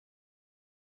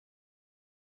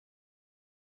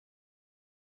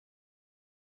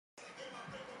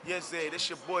Yes, this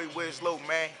your boy Wiz Lo,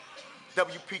 man.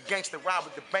 WP Gansta, ride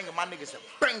with the banger. My niggas that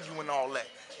bang you and all that.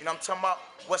 You know what I'm talking about?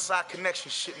 West Side Connection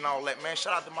shit and all that, man.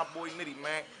 Shout out to my boy Nitty,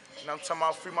 man. You know what I'm talking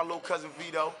about? Free my little cousin Vito.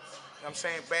 You know what I'm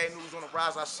saying? Bad news on the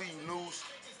rise. I see you, news.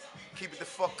 Keep it the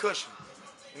fuck cushion.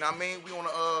 You know what I mean?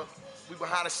 We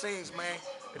behind the scenes, man.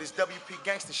 Of this WP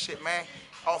Gansta shit, man.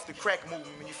 Off the crack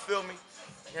movement, you feel me?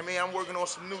 You know what I mean? I'm working on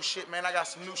some new shit, man. I got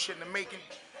some new shit in the making.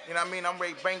 You know what I mean? I'm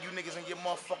ready to bang you niggas in your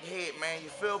motherfucking head, man. You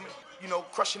feel me? You know,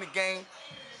 crushing the game.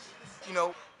 You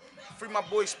know, free my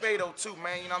boy Spado too,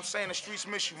 man. You know what I'm saying? The streets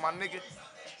miss you, my nigga.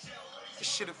 This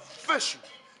shit official.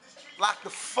 Lock the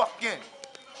fuck in.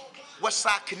 West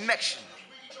Side Connection.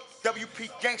 WP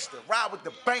Gansta, ride with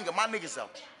the banger. My niggas will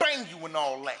bang you and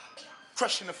all that.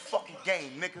 Crushing the fucking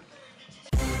game, nigga.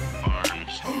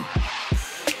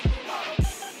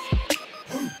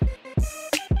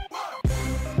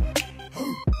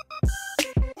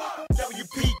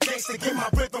 To get my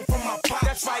rhythm from my pop.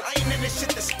 That's right, I ain't in this shit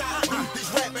to stop. These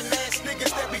rapping ass niggas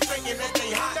that be thinking that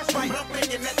they hot. That's right, but I'm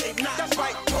thinking that they not. That's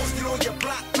right, posted on your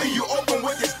block, leave you open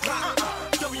with this block.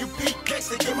 WP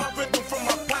Gansta, get my rhythm from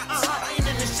my pops. I ain't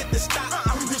in this shit to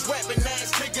stop. These rapping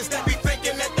ass niggas that be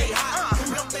thinking that they hot,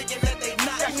 but I'm thinking that they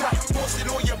not. That's right, posted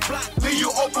on your block, leave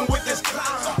you open with this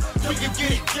block. We can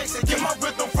get it Gansta, get my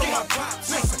rhythm from my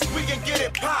pops. We can get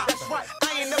it pop. That's right,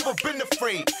 I ain't never been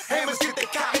afraid. Hammers get the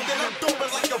cock and then I'm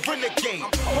doping like a renegade.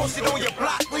 Posted on your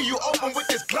block, when you open with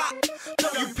this block.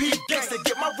 WP Gansta,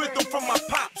 get my rhythm from my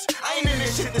pops. I ain't in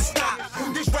this shit to stop.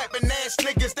 These rapping ass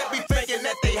niggas that be thinking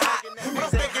that they hot, but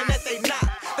I'm thinking that they not.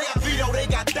 They got Vito, they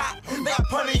got Dot, they got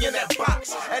Punny in that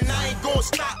box, and I ain't gonna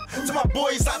stop till my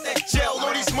boys out that jail.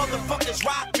 All these motherfuckers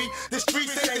rock me. The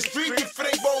streets ain't the street if it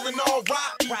ain't rolling all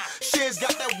rocky. Shit's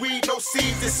got that weed, no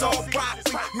seeds, it's all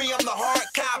broccoli. Me, I'm the hard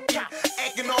copy,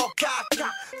 acting all cocky,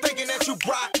 thinking that you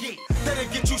brocky. That'll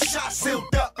get you shot,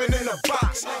 sealed up and in a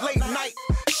box. Late night,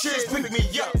 shit's pick me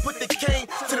up, put the cane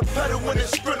to the pedal when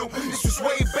it's sprintle. This was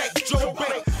way back, Joe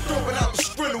Bank, throwing out the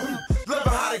sprintle. Learning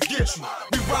how to get you.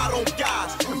 We ride on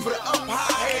guys, and for the up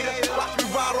high hater, watch me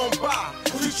ride on by.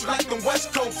 Treat you like them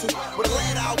West Coasters, with a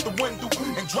ladder out the window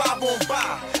and drive on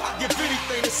by. I'd give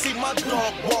anything to see my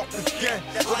dog walk again.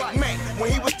 Like man,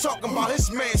 when he was talking about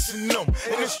his mansion them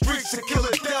in the streets to kill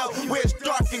it down, where it's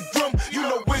dark and grim. You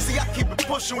know Wizzy, I keep it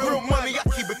pushing, real money, I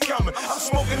keep it coming. I'm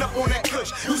smoking up on that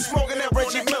kush, you smoking that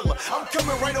Reggie Miller. I'm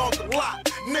coming right off the lot,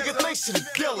 nigga, thanks to the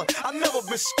dealer. I never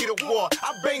been scared of war,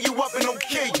 I bang you up and don't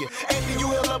kill you. After you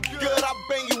heal up good, I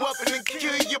bang you up and then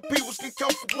kill you. Your peoples can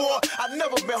come for war, I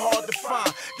never been hard to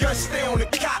find. Guns stay on the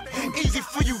cop, easy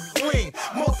for you to win.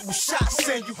 Multiple shots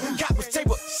send you, coppers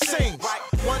table sing. Right,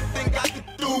 one thing I could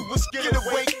do was get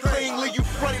away clean. Leave you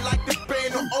bloody like the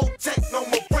band on old tech, no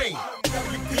more ring.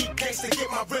 WP Gansta, get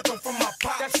my rhythm from my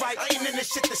pop. That's right, I ain't in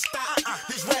this shit to stop.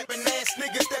 These rapping ass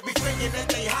niggas that be thinking that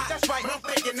they hot. That's right, but I'm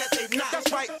thinking that they not.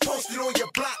 That's right, posted on your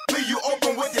block, leave you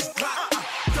open with this block.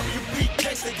 WP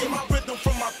Gansta, get my rhythm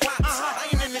from my pops. I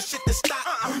ain't in this shit to stop.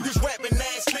 These rapping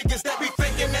ass niggas that be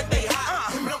thinking that they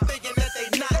hot, but I'm thinking that they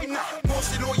not.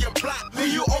 Posted on your block,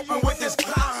 leave you open with this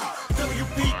block.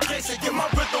 WP Gansta, get my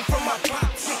rhythm from my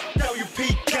pops.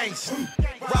 WP Gansta,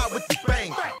 ride with the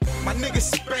bang. My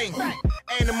niggas bang.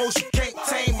 Animals you can't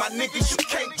tame, my niggas you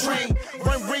can't train.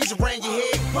 Run rings around your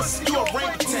head, pussy you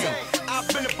orangutan. I've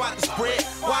been about this bread,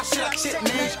 why should I chit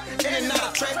names? In and out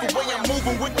of traffic, way I'm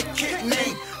moving with the kid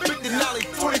name. Big Denali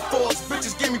 24s,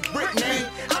 bitches give me brick name.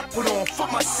 I put on for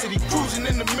my city, cruising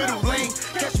in the middle lane.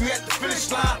 Catch me at the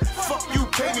finish line, fuck you,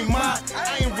 pay me mine.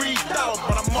 I ain't read dollar,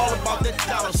 but I'm all about that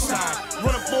dollar sign.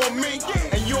 Run up on me,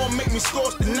 and you don't make me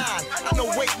scores to 9. I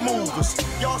know weight movers,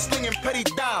 y'all slinging petty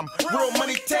dime. Real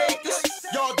money takers,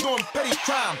 y'all doing petty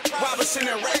crime. Robinson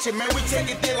and Ratchet, man, we take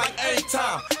it there like every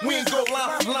time. We ain't go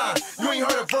line for line. You ain't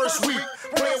heard a verse week.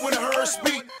 Playing when the herd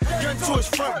speak. Gun to his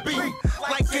front beat.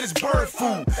 Like it is bird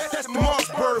food. That's the Mars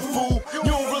bird food. You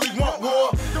don't really want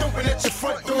war. Dumping at your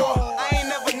front door. I ain't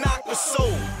never knocked a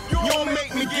soul. You don't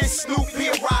make me get Snoopy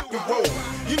and rock and roll.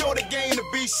 You know the game to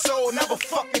be sold. Never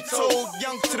fucking told.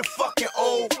 Young to the fucking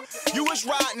old. You was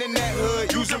riding in that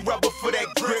hood, using rubber for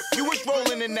that grip. You was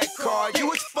rolling in that car, you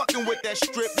was fucking with that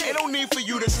strip. Ain't no need for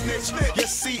you to snitch. Your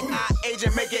CI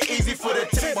agent make it easy for the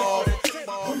tip off.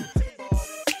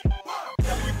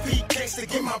 WP Gansta,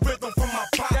 get my rhythm from my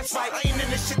pop. That's right, I ain't in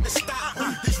this shit to stop.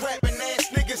 These rapping ass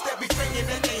niggas that be thinking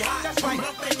that they hot. That's right, but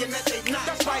I'm thinking that they not.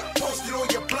 That's right, posted on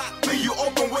your block, leave you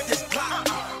open with this block.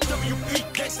 WP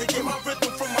Gansta, get my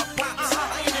rhythm from my pops.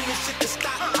 I ain't in this shit to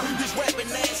stop. These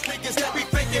rapping ass niggas that be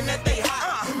thinking that they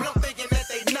hot, but I'm thinking that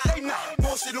they not.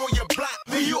 Posted on your block,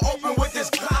 leave you open with this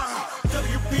block.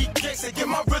 WP Gansta, get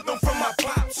my rhythm from my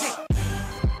pops.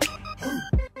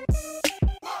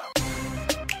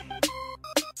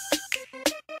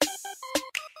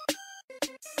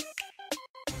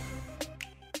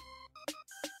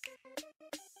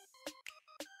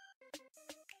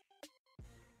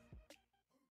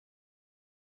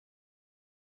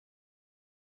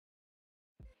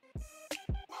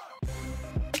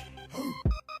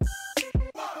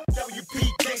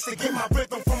 gangsta, get my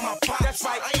rhythm from my pop. That's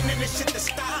right, I ain't in this shit to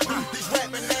stop. These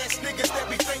rapping